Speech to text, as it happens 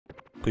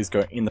Please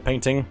go in the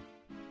painting.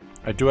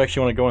 I do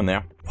actually want to go in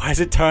there. Why is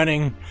it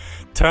turning?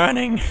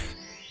 Turning!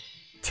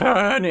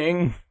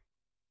 Turning!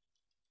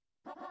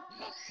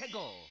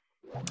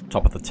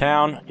 Top of the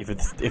town. If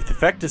the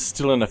effect is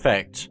still in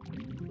effect,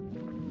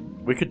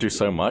 we could do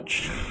so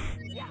much.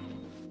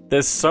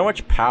 There's so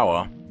much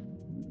power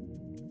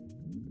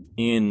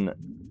in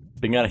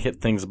being able to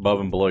hit things above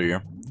and below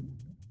you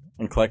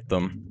and collect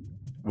them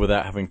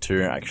without having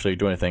to actually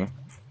do anything.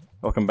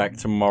 Welcome back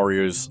to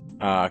Mario's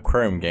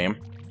aquarium game,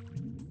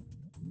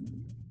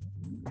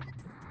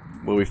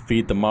 where we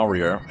feed the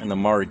Mario and the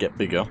Mario get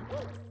bigger.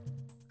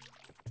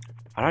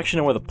 I don't actually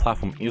know where the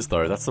platform is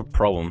though, that's the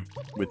problem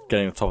with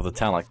getting to the top of the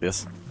town like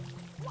this.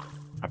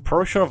 I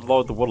probably should have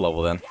lowered the water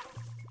level then.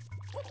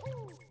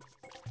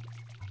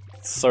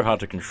 It's so hard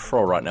to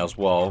control right now as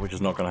well, which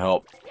is not going to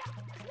help.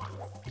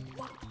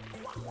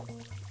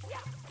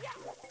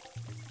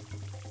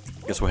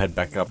 Guess we'll head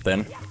back up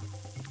then.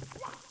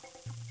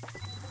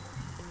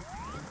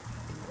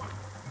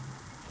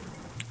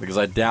 Because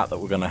I doubt that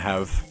we're going to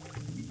have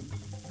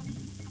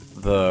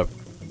the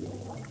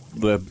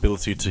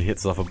ability to hit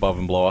stuff above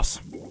and below us.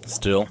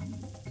 Still.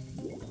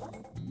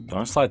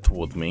 Don't slide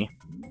towards me.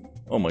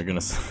 Oh my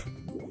goodness.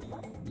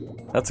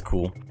 That's a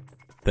cool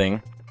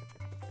thing.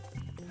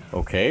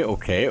 Okay. That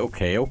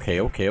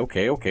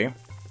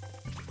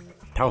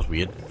was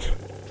weird.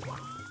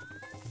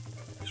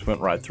 Just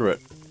went right through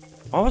it.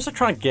 What was I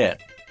trying to get?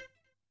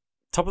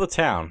 Top of the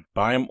town,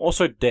 but I am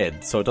also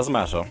dead, so it doesn't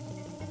matter.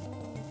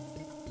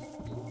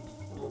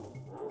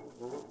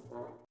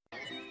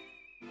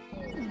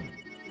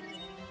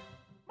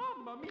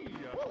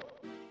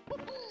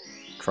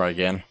 Try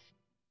again.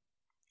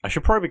 I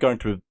should probably be going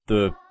to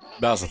the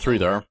Bowser 3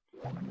 though,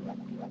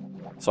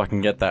 so I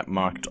can get that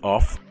marked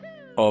off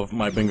of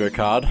my bingo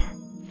card,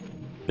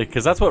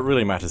 because that's what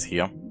really matters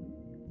here,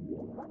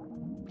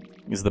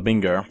 is the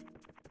bingo.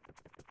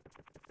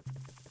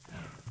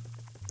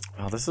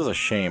 Oh, this is a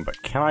shame, but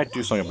can I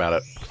do something about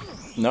it?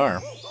 No,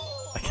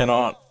 I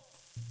cannot.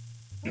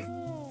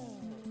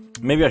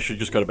 Maybe I should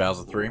just go to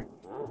Bowser 3.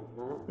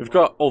 We've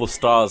got all the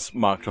stars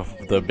marked off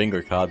of the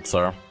bingo card,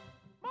 so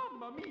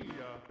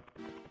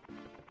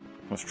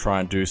let's try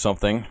and do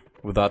something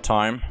with our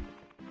time.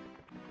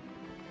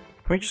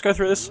 Can we just go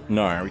through this?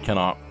 No, we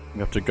cannot. We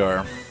have to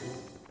go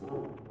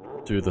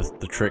do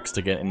the tricks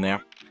to get in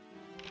there.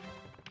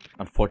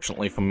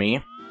 Unfortunately for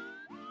me.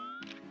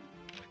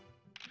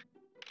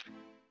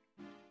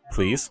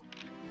 Please.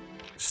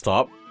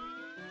 Stop.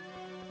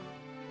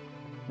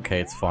 Okay,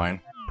 it's fine.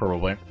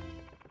 Probably.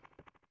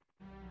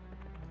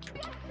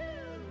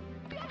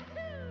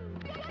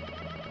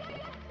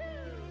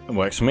 It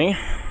works for me.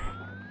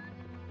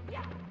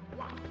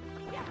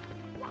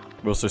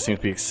 We also seem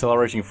to be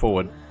accelerating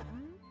forward,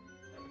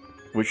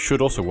 which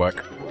should also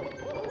work.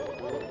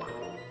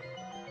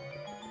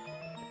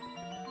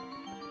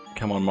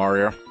 Come on,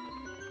 Mario.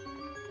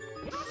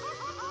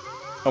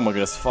 Oh my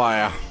goodness,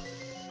 fire.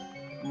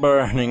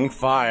 Burning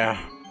fire.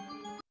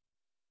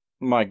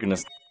 My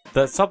goodness.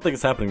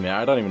 Something's happening there,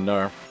 I don't even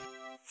know.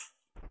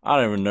 I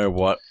don't even know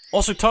what.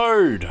 Also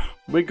Toad!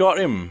 We got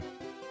him!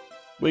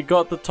 We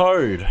got the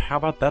Toad! How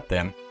about that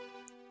then?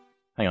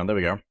 Hang on, there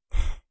we go.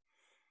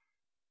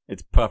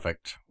 It's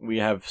perfect. We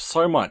have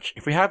so much.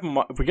 If we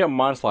get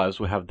minus lives,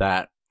 we'll have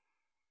that.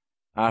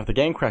 If the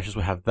game crashes,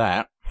 we'll have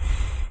that.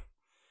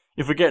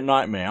 If we get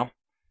Nightmare,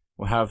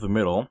 we'll have the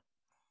middle.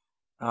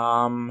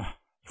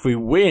 If we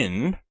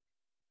win,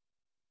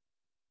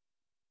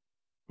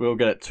 we'll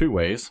get it 2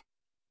 ways.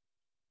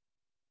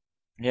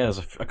 Yeah, there's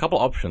a couple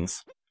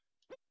options.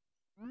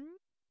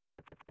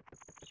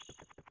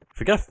 If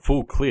we get a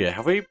full clear,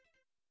 have we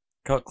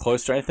got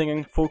close to anything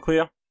in full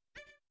clear?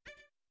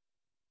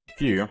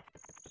 Few.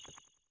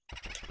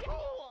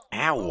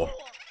 Ow!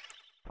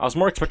 I was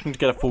more expecting to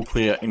get a full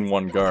clear in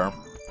one go,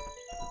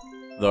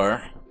 though.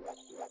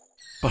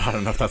 But I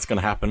don't know if that's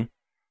gonna happen.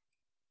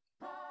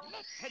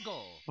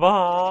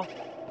 Ah.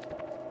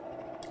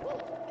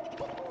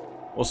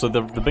 Also,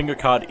 the bingo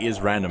card is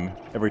random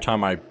every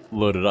time I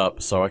load it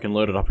up, so I can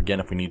load it up again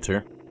if we need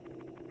to.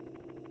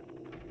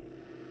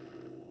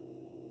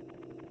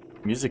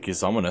 Music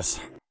is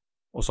ominous.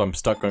 Also, I'm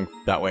stuck going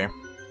that way.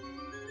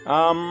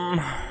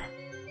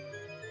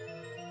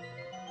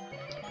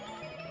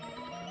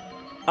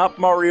 Up,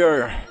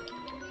 Mario!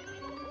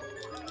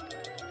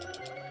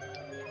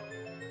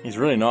 He's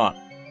really not.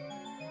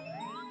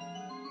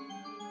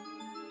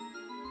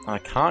 I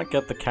can't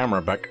get the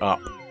camera back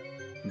up.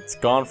 It's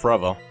gone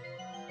forever.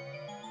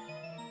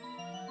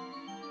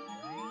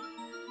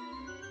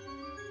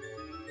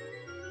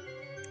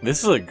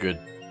 This is a good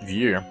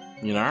view,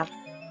 you know?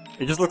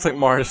 It just looks like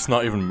Mario's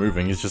not even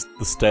moving, it's just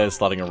the stairs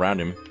sliding around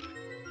him.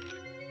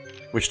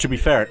 Which, to be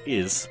fair, it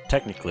is,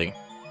 technically.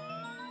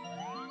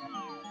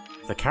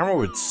 If the camera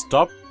would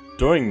stop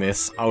doing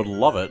this, I would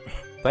love it.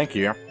 Thank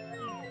you.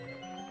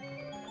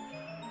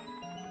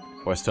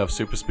 Do I still have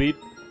super speed?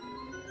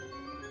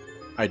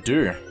 I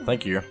do,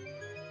 thank you.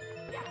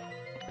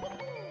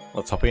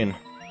 Let's hop in.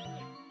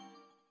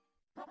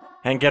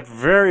 And get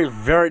very,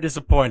 very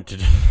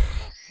disappointed.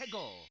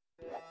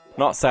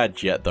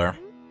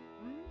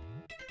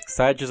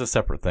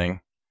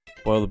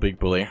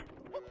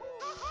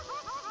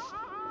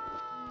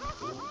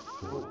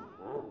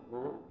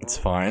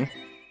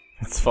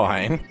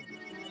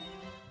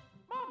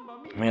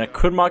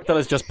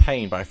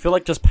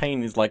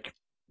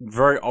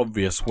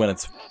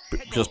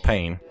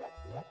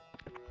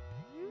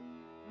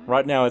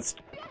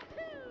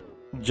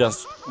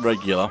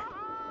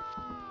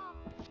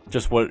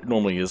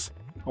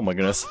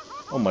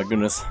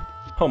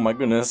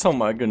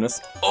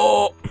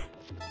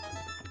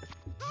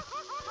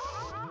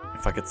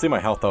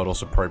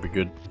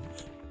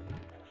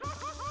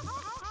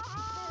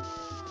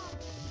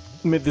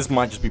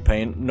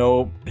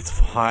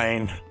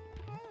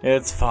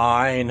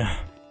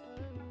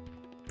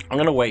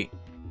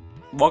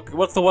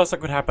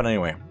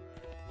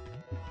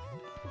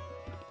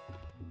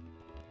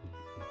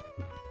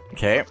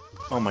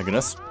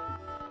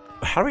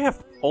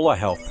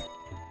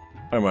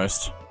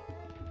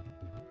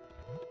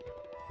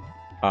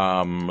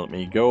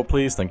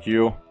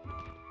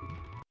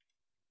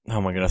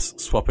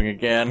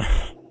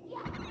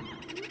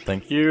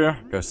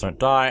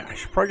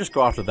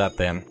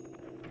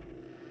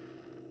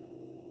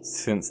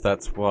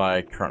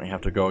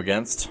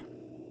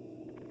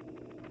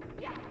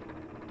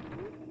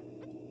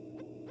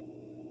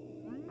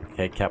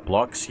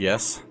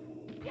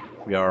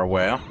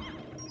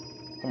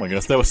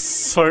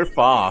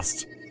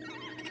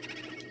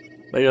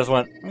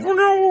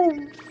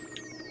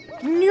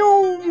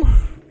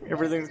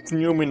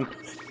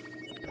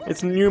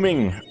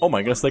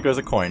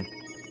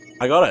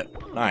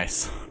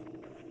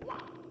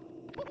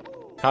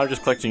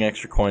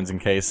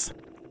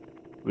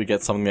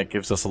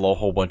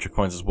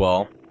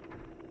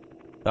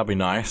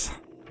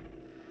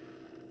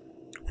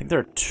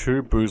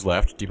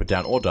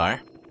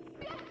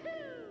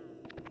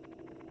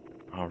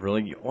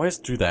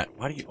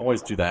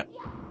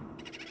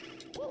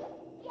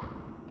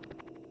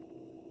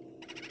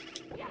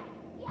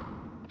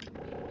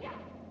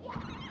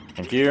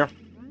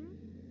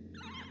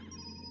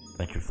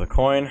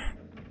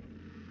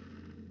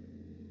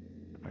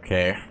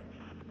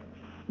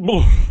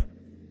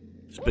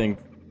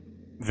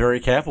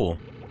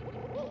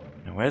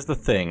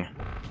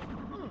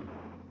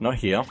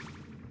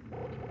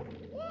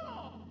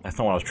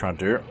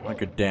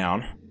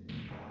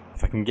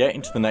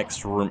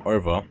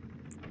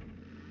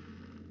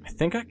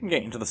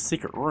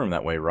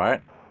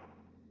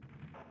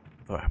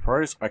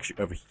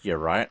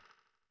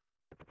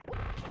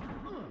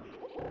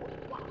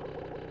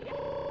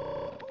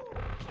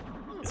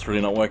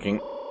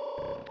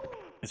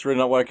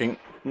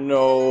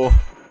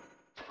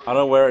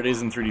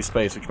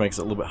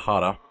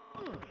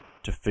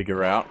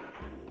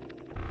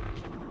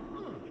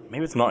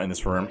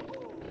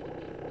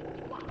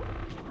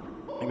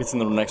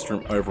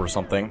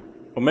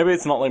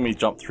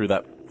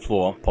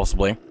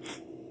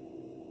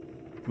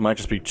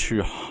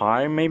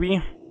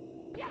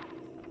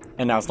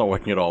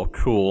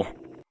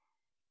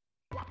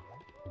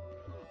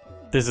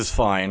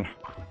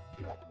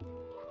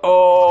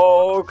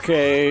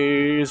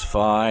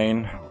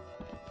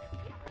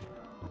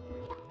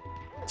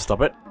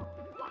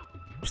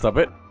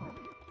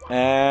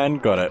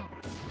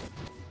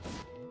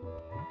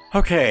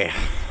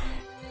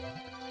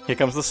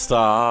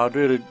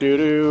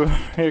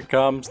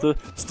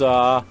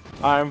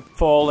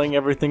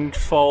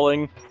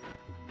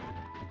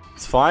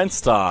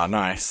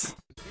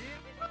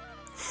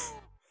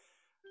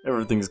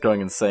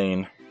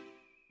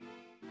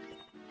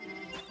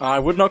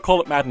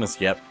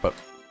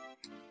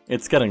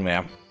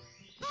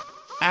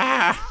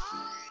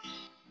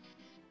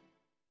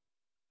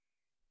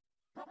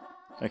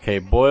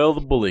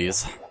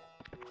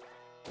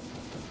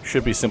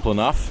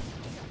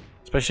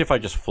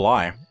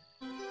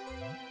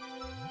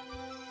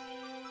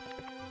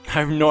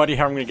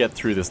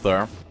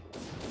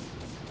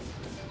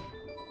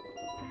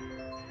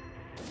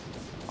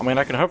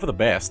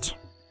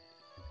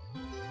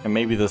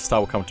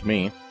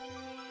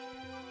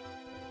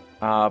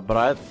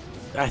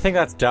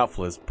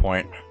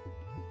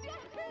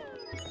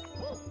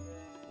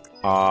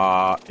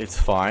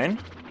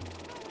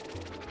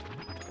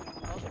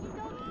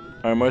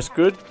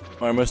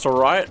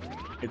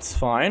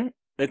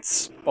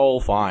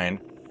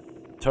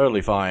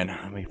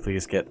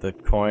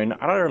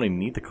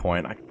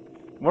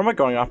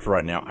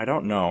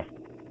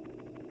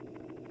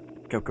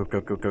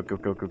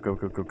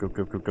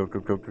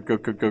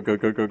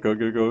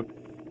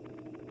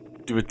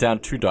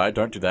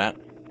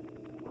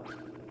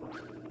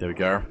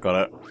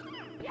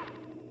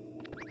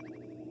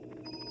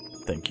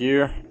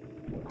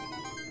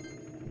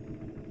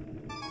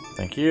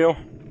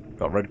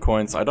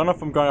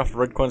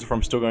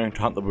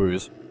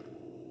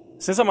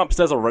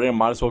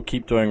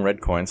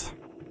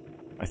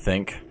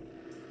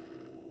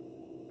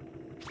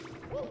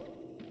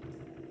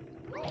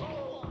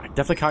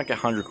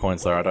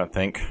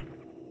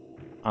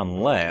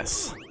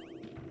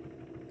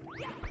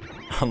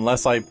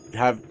 Unless I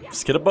have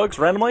skitterbugs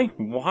randomly?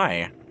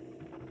 Why?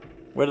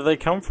 Where do they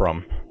come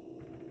from?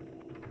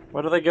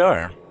 Where do they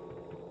go?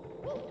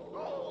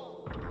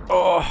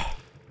 Oh!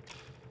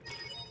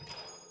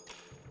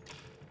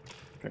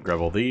 Gonna grab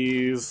all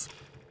these.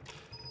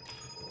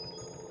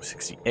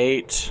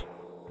 68.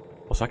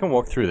 Also, I can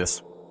walk through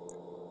this.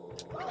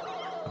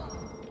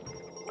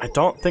 I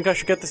don't think I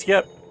should get this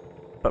yet,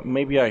 but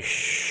maybe I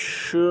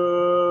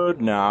should.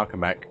 Nah, I'll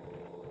come back.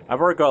 I've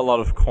already got a lot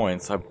of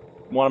coins, so I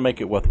want to make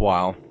it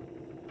worthwhile.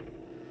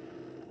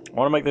 I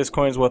want to make those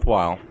coins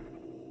worthwhile.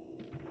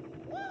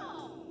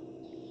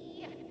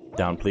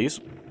 Down, please.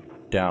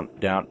 Down,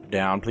 down,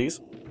 down,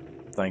 please.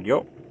 Thank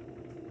you.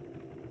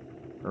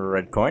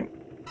 Red coin.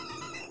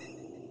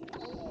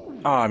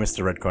 Ah, I missed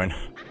a red coin.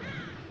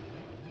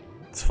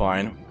 It's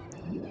fine.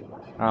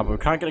 But we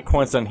can't get any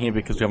coins down here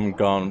because we haven't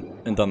gone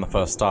and done the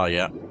first star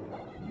yet.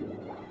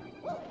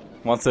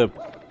 Once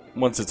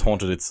it's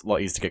haunted, it's a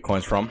lot easier to get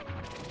coins from.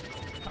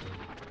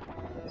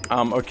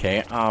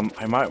 Okay,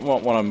 I might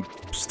want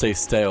to stay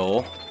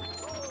still.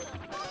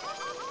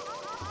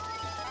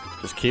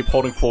 Just keep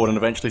holding forward and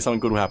eventually something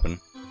good will happen.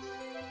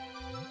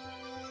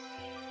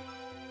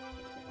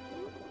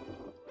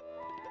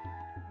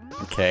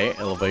 Okay,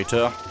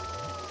 elevator.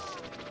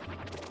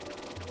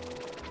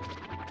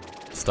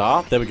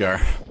 Star? There we go.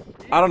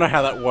 I don't know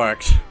how that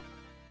worked.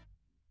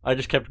 I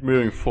just kept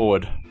moving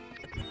forward.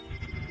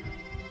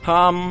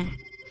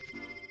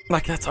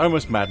 Like, that's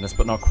almost madness,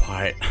 but not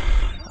quite.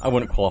 I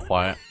wouldn't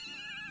qualify it.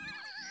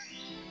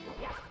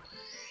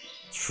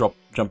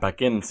 Jump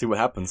back in and see what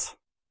happens.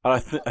 I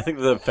think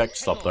the effect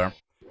stopped there.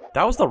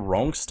 That was the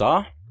wrong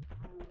star?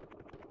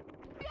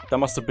 That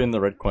must have been the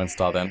red coin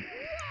star then.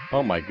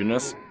 Oh my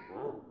goodness.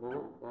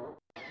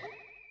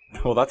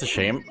 Well, that's a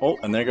shame. Oh,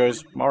 and there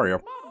goes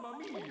Mario.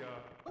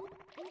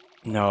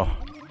 No.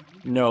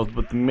 No,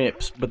 but the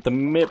MIPS. But the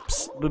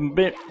MIPS. The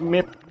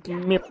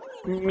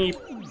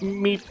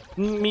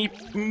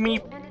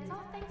MIP.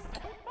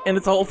 And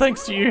it's all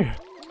thanks to you.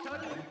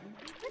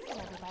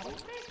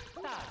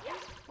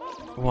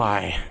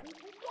 Why?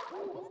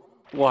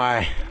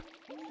 Why?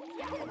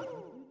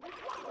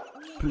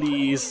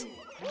 Please.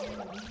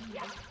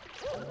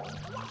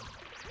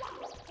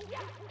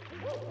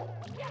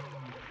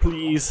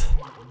 Please.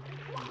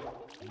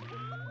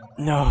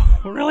 No,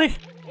 really?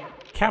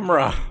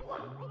 Camera.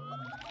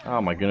 Oh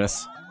my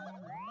goodness.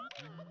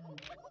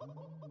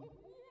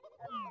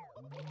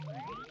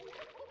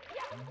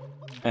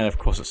 And of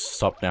course it's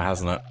stopped now,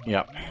 hasn't it?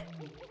 Yep.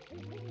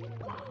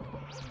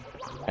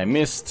 I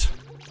missed.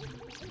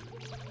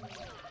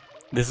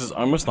 This is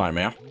almost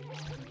Nightmare.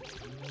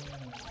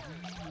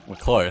 We're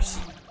close.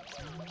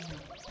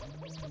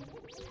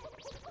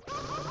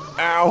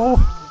 Ow!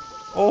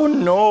 Oh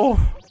no!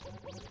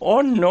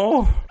 Oh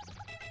no!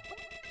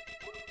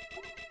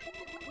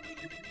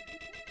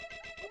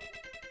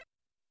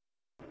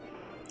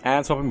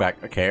 And swapping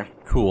back. Okay,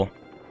 cool.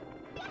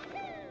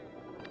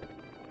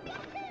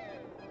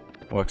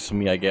 Works for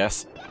me, I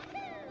guess.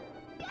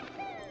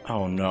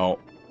 Oh no.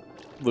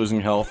 Losing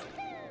health.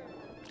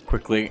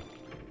 Quickly.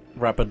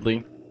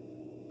 Rapidly.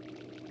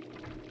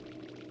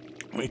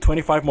 We need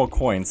 25 more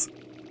coins.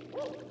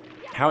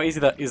 How easy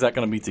is that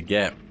going to be to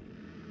get?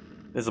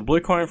 There's a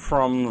blue coin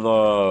from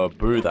the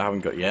Boo that I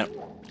haven't got yet.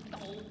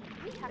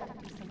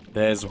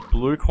 There's a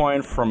blue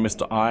coin from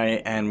Mr.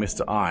 I and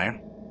Mr. I.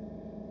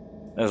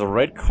 There's a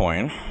red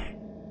coin.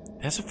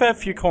 There's a fair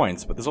few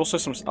coins, but there's also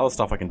some other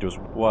stuff I can do as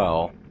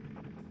well.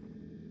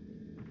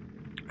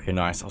 Okay,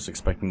 nice. I was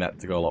expecting that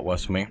to go a lot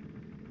worse for me.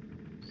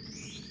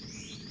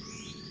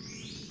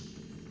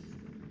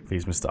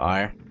 Please, Mr.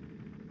 I.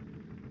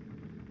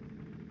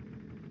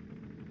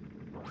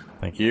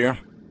 Thank you.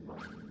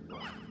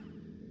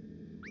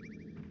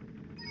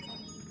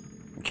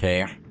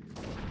 Okay.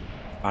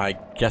 I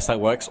guess that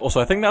works. Also,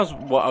 I think that was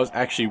what I was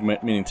actually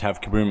meaning to have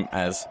Kaboom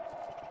as.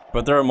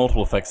 But there are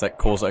multiple effects that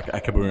cause a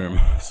Kaboom,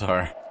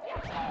 so...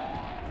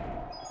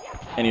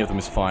 any of them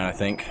is fine, I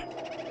think.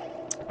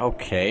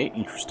 Okay,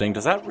 interesting.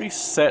 Does that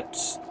reset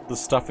the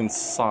stuff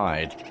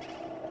inside?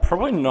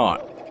 Probably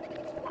not.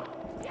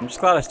 I'm just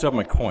glad I still have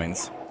my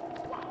coins.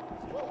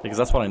 Because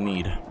that's what I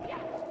need.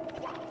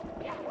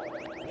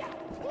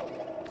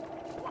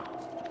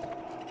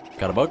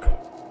 Scuttlebug?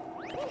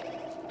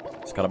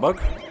 Scuttlebug?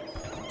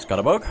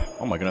 Scuttlebug?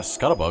 Oh my goodness,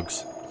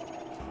 scuttlebugs.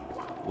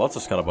 Lots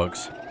of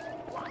scuttlebugs.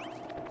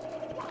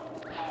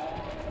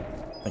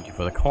 Thank you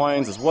for the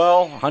coins as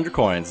well. 100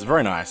 coins,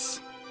 very nice.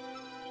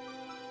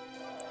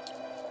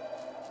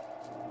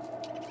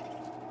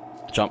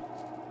 Jump.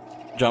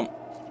 Jump.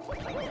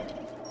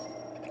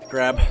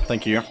 Grab,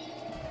 thank you.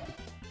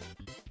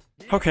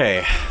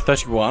 Okay,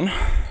 31.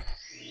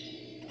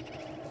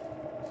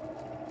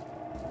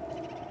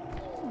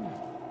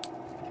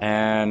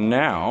 And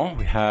now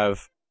we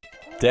have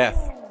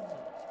death.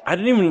 I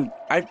didn't even...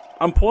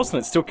 I'm pausing,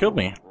 it still killed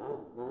me.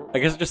 I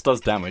guess it just does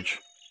damage.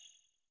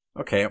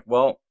 Okay,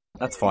 well,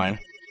 that's fine.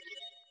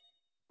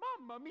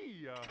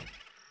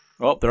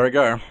 Well, there we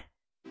go.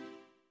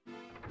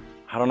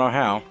 I don't know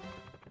how.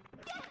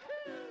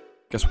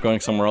 Guess we're going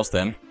somewhere else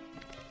then.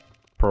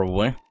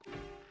 probably.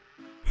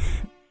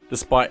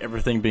 Despite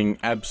everything being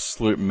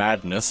absolute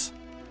madness.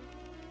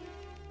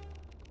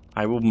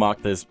 I will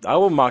mark this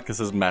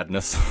as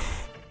madness.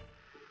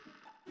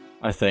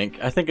 I think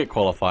it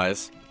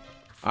qualifies.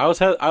 I was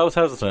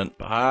hesitant,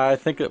 but I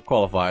think it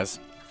qualifies.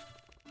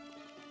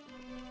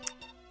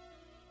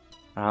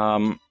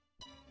 Yeah,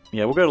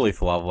 we'll go to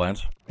Lethal Lava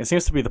Land. It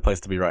seems to be the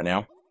place to be right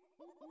now.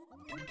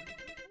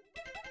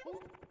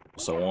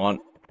 So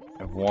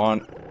I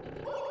want...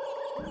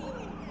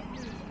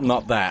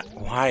 Not that.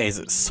 Why is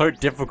it so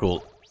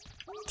difficult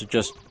to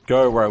just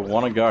go where I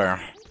want to go?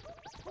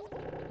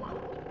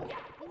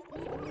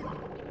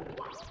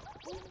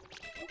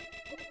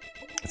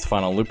 It's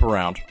fine, I'll loop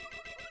around.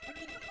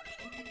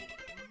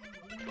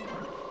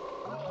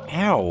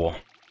 Ow!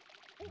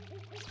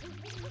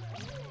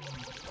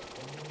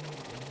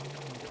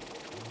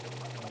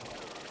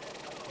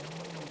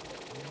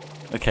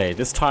 Okay,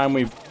 this time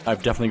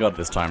I've definitely got it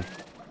this time.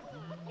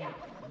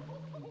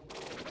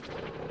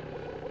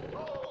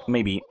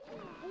 Maybe.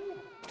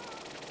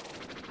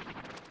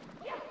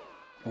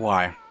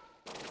 Why?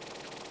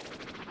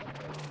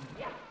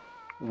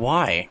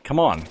 Why? Come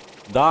on.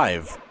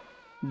 Dive.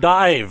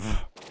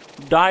 Dive!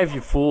 Dive,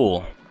 you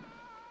fool.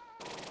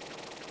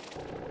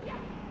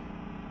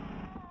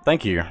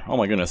 Thank you. Oh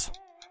my goodness.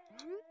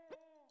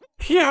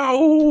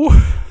 Yow!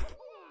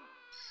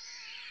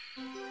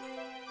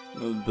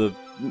 The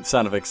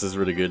sound effects is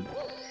really good.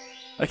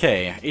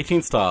 Okay,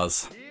 18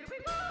 stars.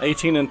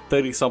 18 and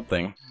 30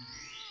 something.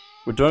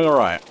 We're doing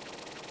alright.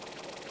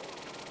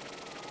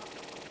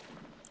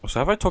 So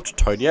have I talked to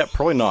Toad yet?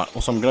 Probably not.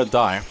 Also, I'm gonna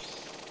die.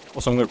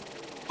 Also, I'm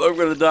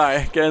gonna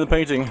die. Get in the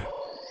painting.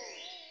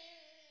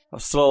 I'm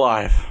still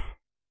alive.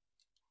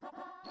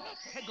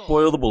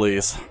 Boil the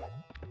bullies.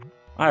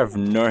 I have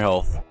no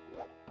health.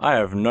 I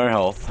have no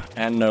health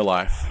and no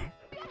life.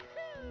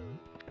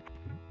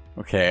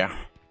 Okay.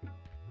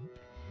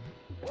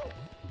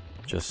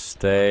 Just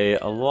stay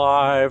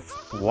alive.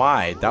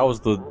 Why? That was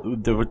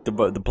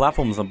the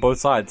platforms on both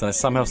sides, and I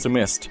somehow still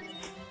missed.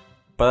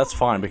 But that's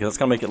fine because that's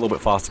gonna make it a little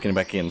bit faster getting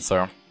back in.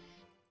 So,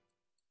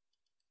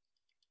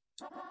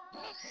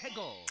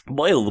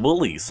 boil the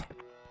bullies.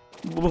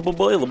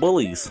 Boil the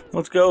bullies.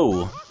 Let's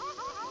go.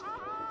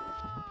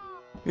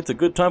 It's a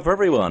good time for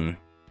everyone.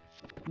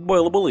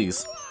 Boil the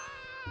bullies.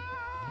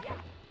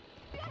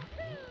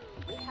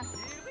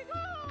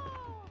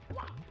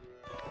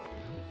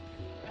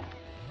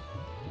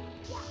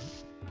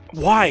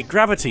 Why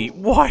gravity?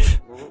 What?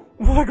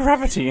 Why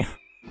gravity?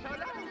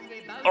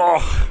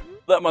 Oh,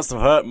 that must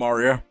have hurt,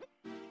 Mario.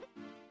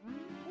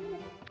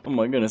 Oh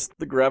my goodness,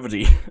 the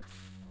gravity.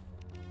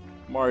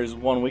 Mario's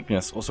one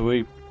weakness. Also,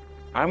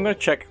 I'm gonna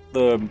check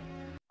the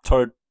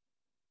Toad.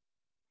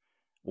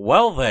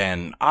 Well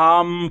then,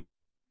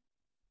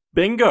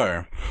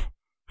 bingo.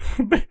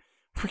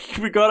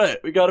 We got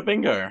it. We got a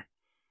bingo.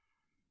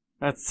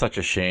 That's such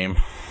a shame.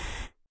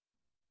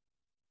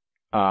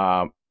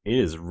 It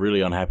is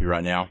really unhappy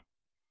right now.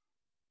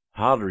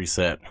 Hard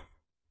reset.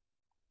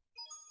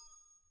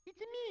 It's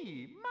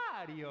me,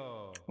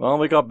 Mario. Well,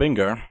 we got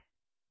bingo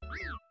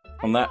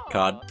on that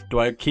card. Do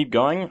I keep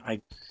going?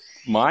 I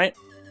might.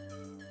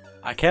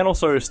 I can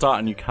also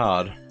start a new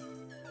card.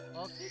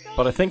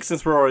 But I think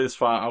since we're already this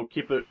far, I'll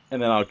keep it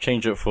and then I'll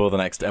change it for the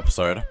next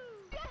episode.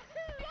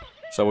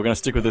 So we're gonna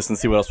stick with this and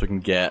see what else we can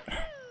get.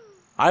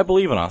 I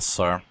believe in us,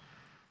 so.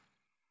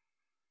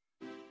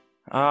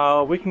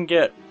 We can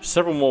get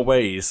several more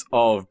ways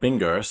of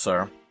bingo,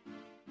 so.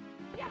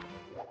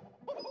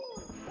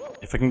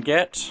 If I can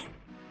get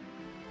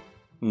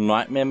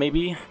Nightmare,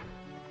 maybe?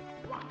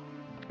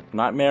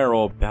 Nightmare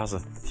or Bowser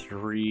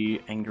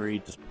 3, Angry,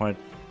 Disappointed.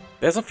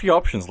 There's a few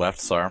options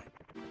left, so.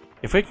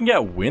 If we can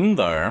get Wind,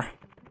 though.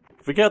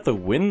 If we get the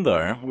Wind,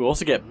 though, we'll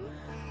also get.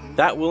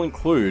 That will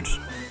include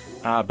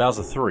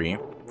Bowser 3.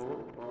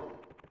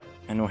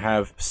 And we'll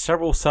have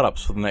several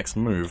setups for the next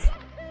move.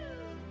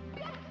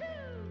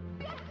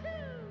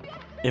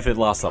 If it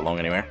lasts that long,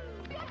 anyway.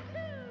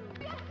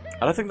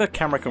 I don't think the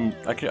camera can...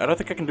 I don't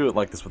think I can do it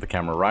like this with the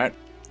camera, right?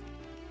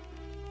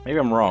 Maybe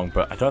I'm wrong,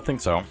 but I don't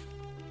think so.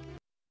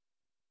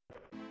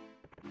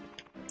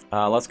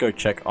 Let's go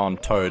check on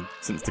Toad,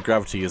 since the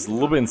gravity is a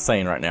little bit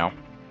insane right now.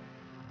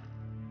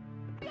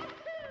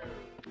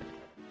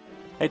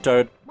 Hey,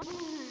 Toad.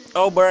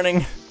 Oh,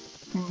 burning!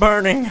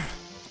 Burning!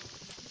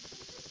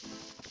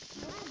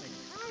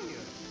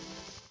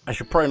 I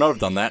should probably not have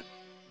done that,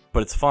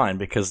 but it's fine,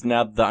 because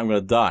now that I'm gonna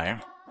die...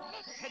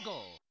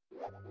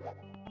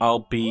 I'll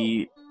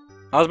be...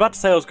 I was about to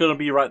say I was gonna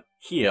be right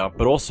here,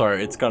 but also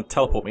it's gonna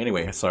teleport me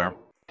anyway, so...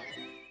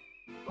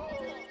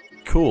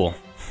 Cool.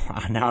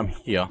 Now I'm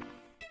here.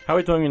 How are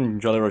we doing in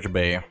Jolly Roger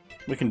Bay?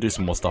 We can do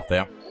some more stuff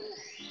there.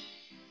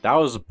 That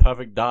was a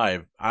perfect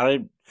dive. I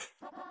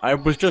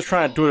was just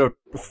trying to do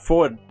a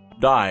forward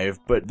dive,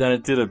 but then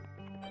it did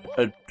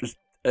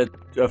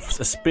a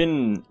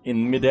spin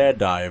in mid-air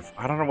dive.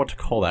 I don't know what to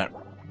call that.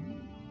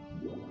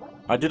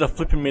 I did a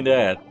flip in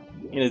mid-air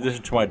in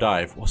addition to my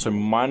dive. Also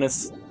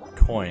minus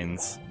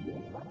coins.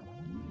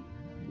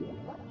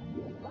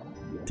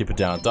 Dip it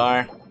down,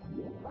 die.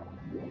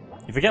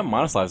 If we get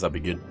minus lives, that'd be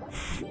good.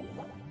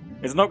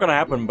 It's not gonna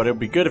happen, but it'd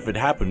be good if it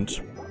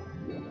happened.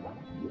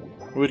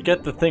 We would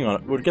get the thing on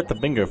it. We would get the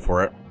bingo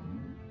for it.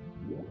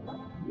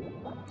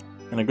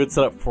 And a good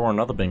setup for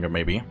another bingo,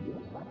 maybe.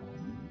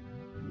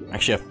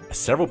 Actually,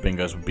 several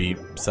bingos would be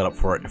set up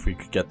for it if we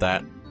could get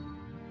that.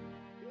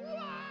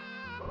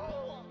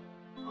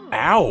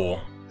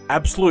 Ow!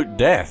 Absolute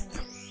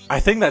death. I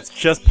think that's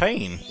just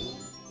pain.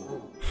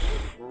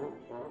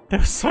 There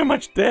was so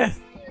much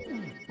death.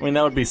 I mean,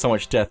 that would be so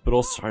much death, but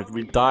also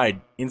we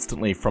died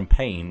instantly from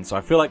pain, so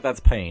I feel like that's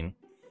pain.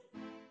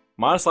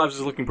 Minus lives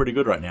is looking pretty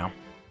good right now.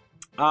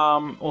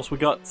 Also we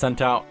got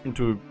sent out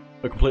into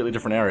a completely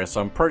different area,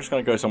 so I'm probably just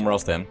gonna go somewhere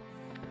else then.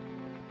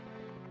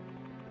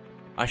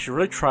 I should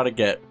really try to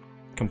get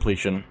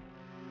completion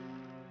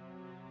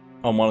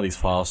on one of these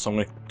files, so I'm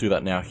gonna do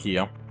that now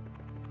here.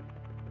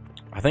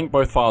 I think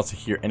both files are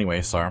here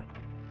anyway, so...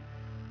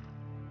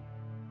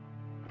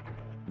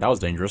 That was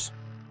dangerous.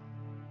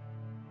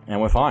 And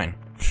we're fine.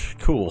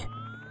 Cool.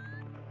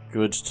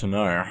 Good to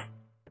know.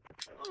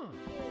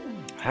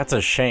 That's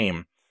a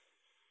shame.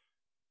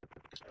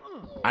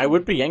 I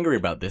would be angry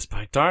about this, but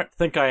I don't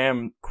think I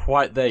am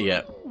quite there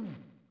yet.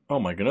 Oh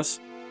my goodness.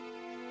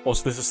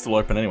 Also, this is still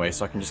open anyway,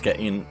 so I can just get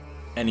in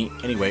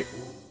anyway.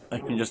 I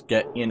can just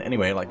get in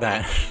anyway, like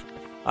that.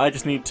 I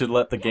just need to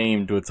let the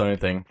game do its own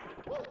thing.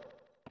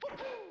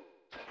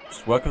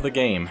 Just work with the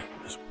game.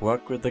 Just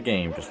work with the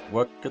game. Just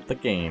work with the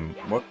game.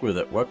 Work with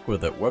it. Work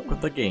with it. Work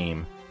with the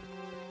game.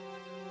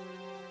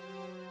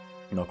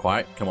 Not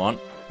quite. Come on.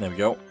 There we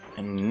go.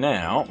 And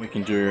now we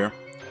can do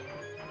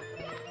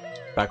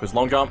backwards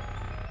long jump.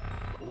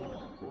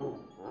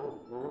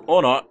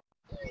 Or not.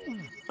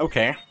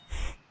 Okay.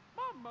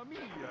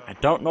 I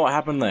don't know what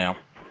happened there.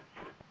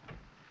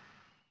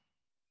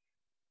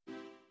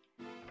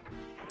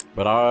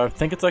 But I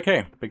think it's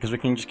okay, because we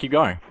can just keep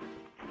going.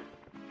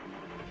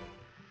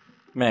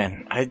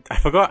 Man, I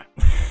forgot.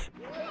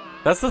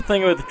 That's the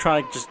thing with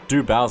trying to just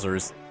do Bowser,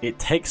 is it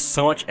takes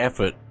so much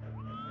effort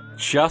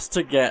just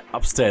to get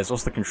upstairs.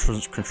 Also,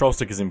 the control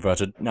stick is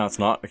inverted. No, it's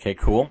not. Okay,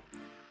 cool.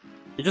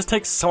 It just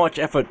takes so much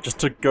effort just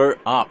to go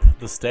up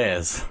the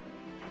stairs.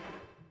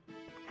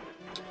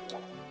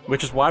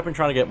 Which is why I've been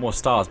trying to get more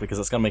stars, because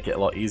it's going to make it a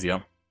lot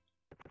easier.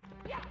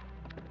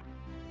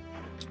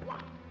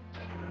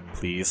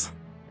 Please.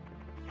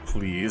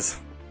 Please.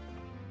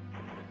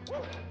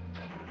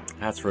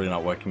 That's really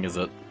not working, is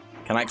it?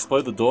 Can I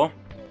explode the door?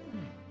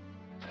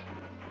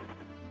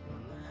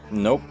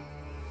 Nope.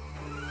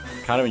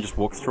 Can't even just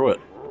walk through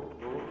it.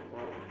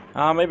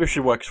 Maybe I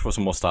should work for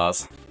some more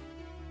stars.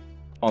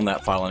 On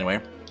that file anyway.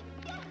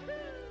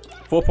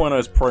 4.0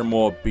 is probably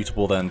more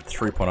beatable than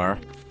 3.0.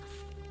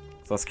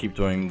 So let's keep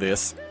doing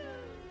this.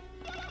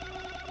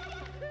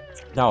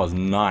 That was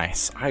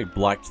nice. I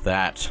liked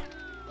that.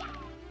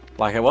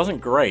 Like, it wasn't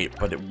great,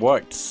 but it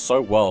worked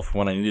so well for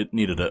when I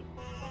needed it.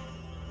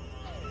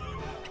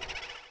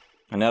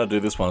 And now to do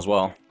this one as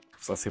well.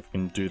 So let's see if we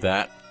can do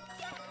that.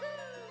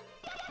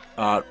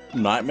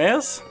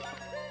 Nightmares?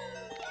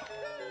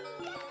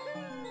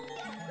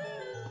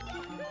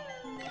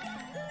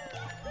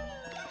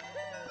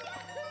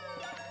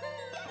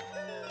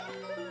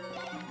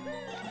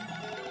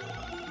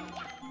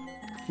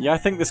 Yeah, I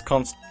think this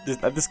counts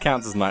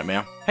as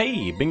nightmare.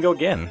 Hey, bingo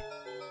again.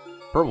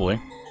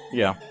 Probably.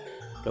 Yeah.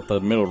 Got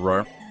the middle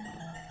row.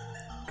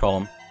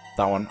 Column.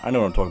 That one. I know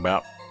what I'm talking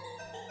about.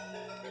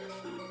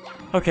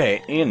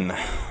 Okay, in.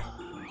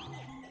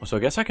 So I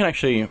guess I can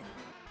actually...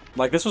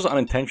 Like, this was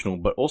unintentional,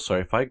 but also,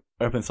 if I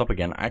open this up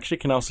again, I actually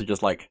can also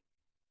just, like,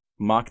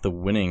 mark the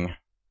winning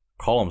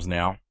columns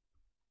now.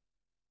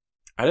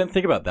 I didn't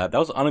think about that. That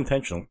was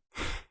unintentional.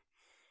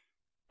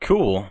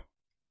 Cool.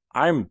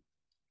 I'm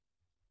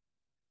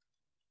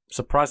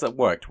surprised that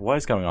worked. What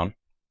is going on?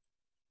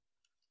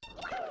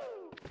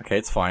 Okay,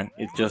 it's fine.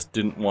 It just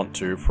didn't want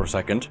to for a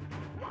second.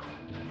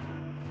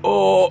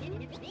 Oh!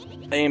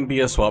 A and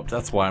B are swapped.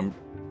 That's why I'm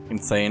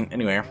insane.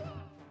 Anyway.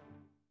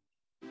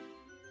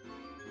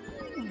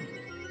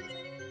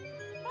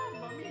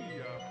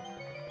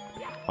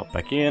 Hop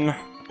back in.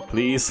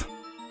 Please.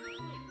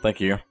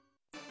 Thank you.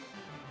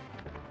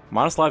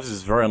 Minus lives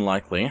is very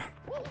unlikely.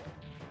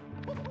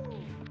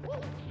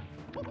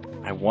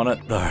 I want it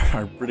though.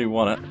 I really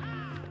want it.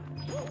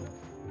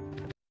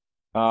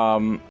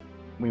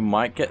 We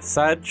might get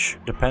Sag,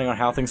 depending on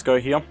how things go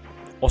here.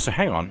 Also,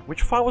 hang on.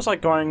 Which file was I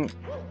going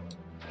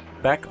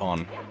back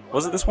on?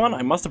 Was it this one?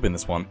 It must have been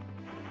this one.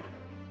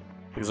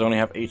 Because I only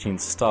have 18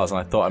 stars, and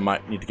I thought I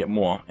might need to get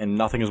more. And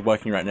nothing is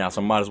working right now,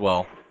 so I might as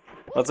well.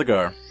 Let's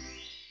go.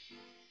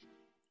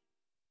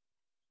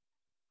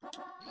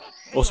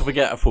 Also, if we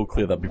get a full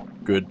clear, that'd be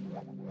good.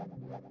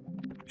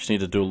 Just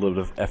need to do a little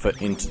bit of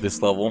effort into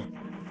this level.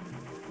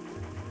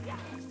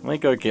 Let me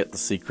go get the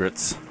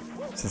secrets,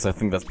 since I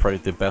think that's probably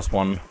the best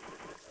one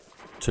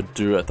to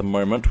do at the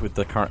moment with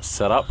the current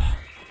setup.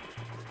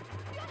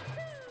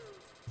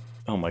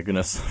 Oh my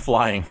goodness,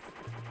 flying.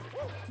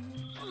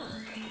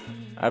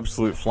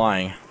 Absolute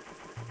flying.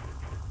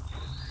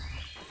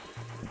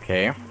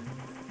 Okay.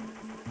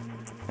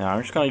 Now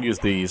I'm just gonna use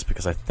these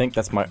because I think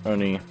that's my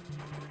only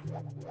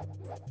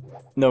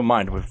Never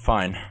mind, we're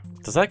fine.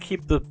 Does that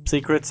keep the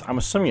secrets? I'm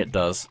assuming it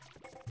does.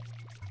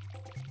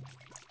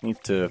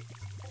 Need to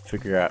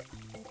figure out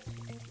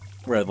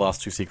where the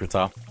last two secrets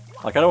are.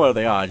 Like, I know where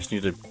they are, I just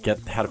need to get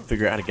how to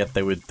figure out how to get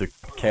there with the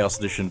Chaos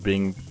Edition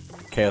being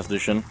Chaos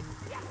Edition.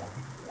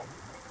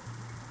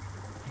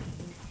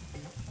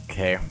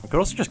 Okay, we could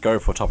also just go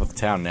for top of the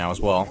town now as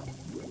well.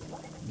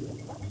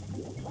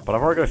 But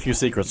I've already got a few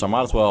secrets, so I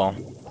might as well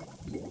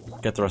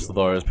get the rest of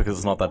those because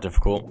it's not that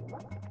difficult.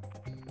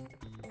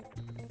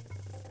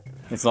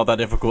 It's not that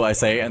difficult, I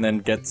say, and then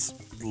gets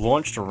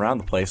launched around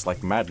the place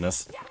like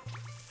madness.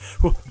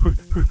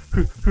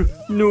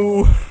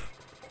 No!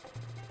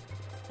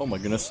 Oh my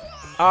goodness.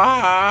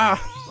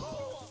 Ah!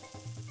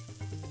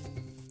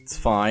 It's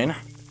fine.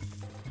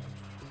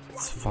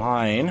 It's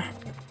fine.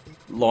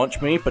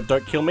 Launch me, but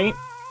don't kill me.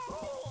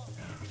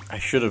 I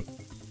should have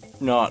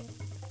not.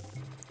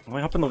 Am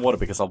I up in the water?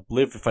 Because I'll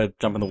live if I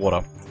jump in the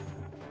water.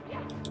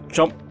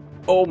 Jump.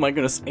 Oh my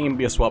goodness, A and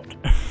B are swapped.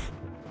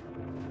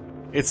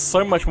 It's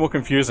so much more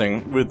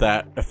confusing with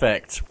that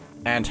effect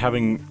and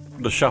having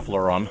the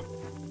shuffler on.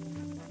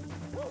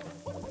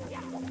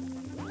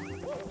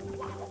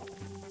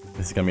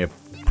 This is gonna be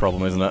a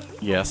problem, isn't it?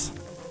 Yes.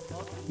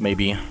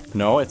 Maybe.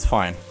 No, it's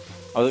fine.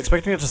 I was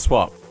expecting it to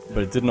swap,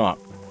 but it did not.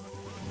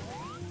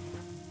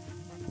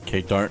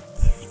 Okay, don't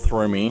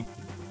throw me.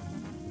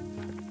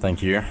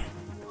 Thank you.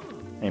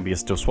 Maybe it's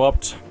still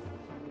swapped.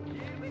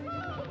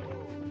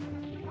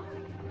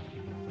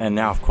 And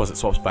now, of course, it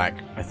swaps back,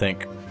 I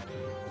think.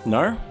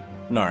 No?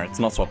 No, it's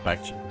not swapped back.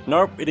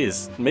 Nope, it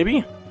is.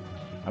 Maybe?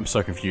 I'm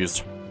so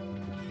confused.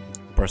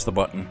 Press the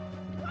button.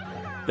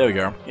 There we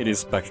go. It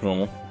is back to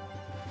normal.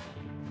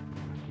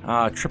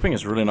 Tripping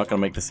is really not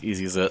gonna make this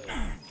easy, is it?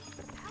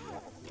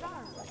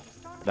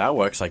 That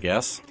works, I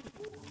guess.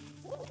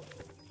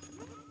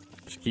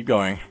 Just keep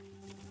going.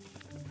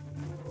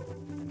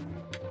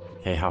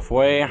 Okay,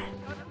 halfway.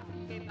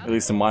 At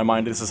least in my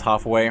mind, this is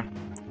halfway.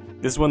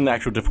 This is when the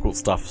actual difficult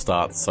stuff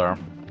starts, so...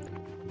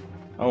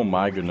 Oh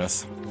my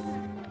goodness.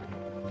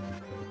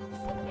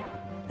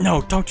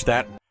 No, don't do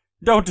that!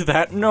 Don't do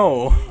that,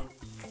 no!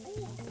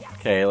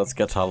 Okay, let's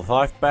get our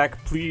life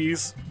back,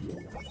 please.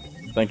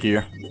 Thank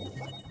you.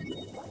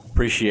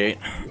 Appreciate.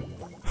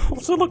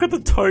 Also, look at the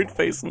toad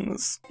face on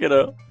this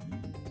Skitter.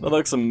 That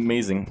looks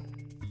amazing.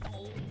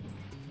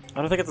 I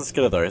don't think it's a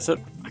Skitter though, is it?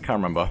 I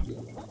can't remember.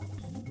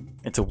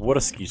 It's a water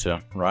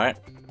Skeeter, right?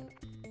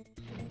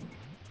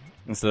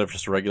 Instead of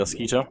just a regular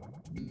Skeeter.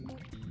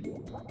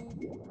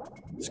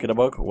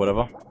 Skitterbug, or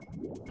whatever.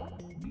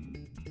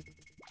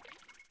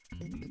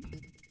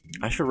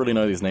 I should really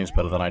know these names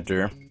better than I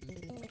do.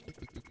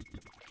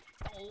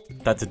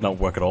 That did not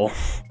work at all.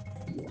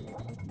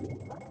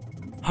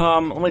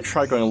 Let me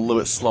try going a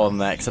little bit slower than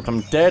that, except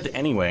I'm dead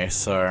anyway,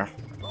 so...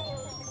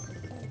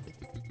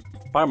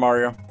 Bye,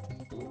 Mario.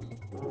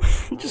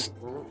 He just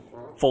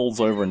falls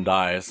over and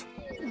dies.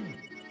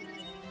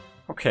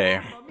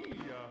 Okay.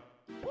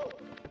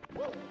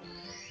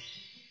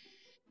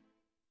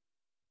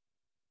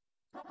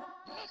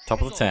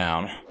 Top of the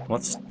town.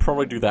 Let's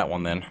probably do that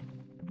one then.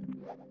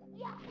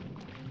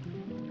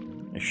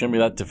 It shouldn't be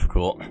that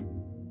difficult.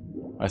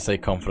 I say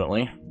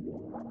confidently.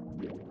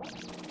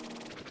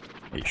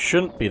 It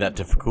shouldn't be that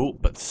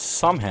difficult, but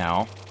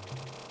somehow,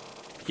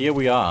 here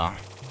we are.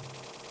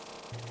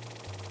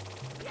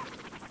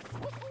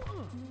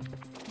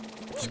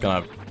 Just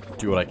gonna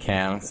do what I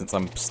can since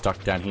I'm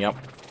stuck down here.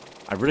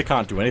 I really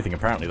can't do anything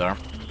apparently though.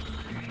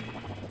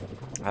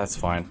 That's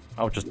fine.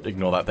 I'll just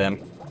ignore that then.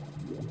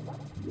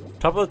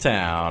 Top of the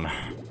town.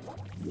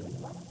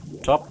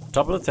 Top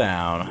of the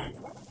town.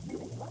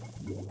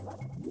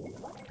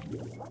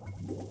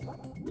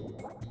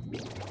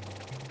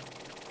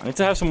 I need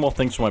to have some more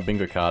things for my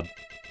bingo card.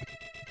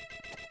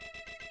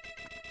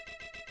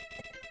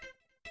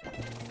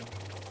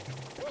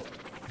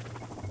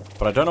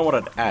 But I don't know what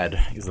I'd add,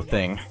 is the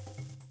thing.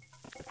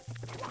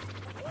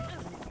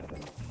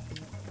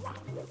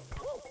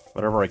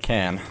 Whatever I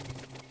can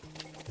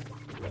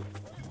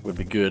would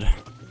be good.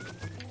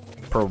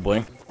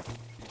 Probably.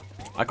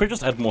 I could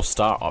just add more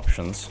star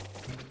options.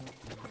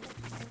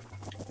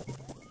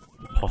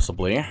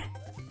 Possibly.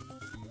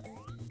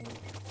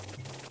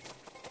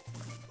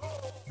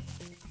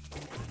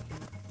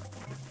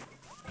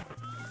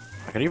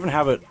 I could even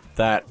have it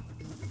that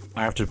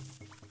I have to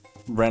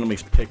randomly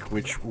pick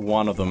which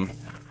one of them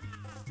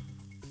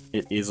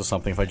it is or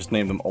something if I just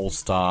name them All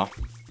Star.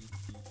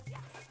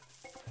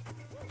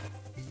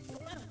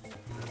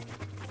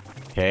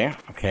 Okay,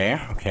 okay,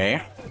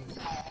 okay.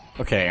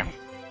 Okay.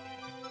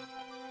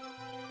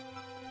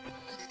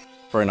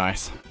 Very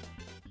nice.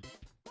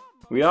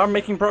 We are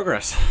making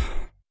progress.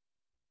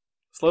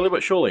 Slowly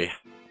but surely.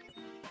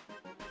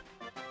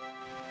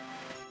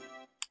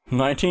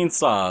 19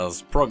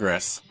 stars.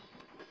 Progress.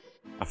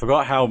 I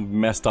forgot how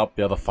messed up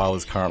the other file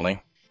is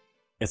currently.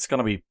 It's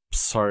gonna be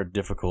so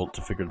difficult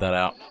to figure that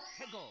out.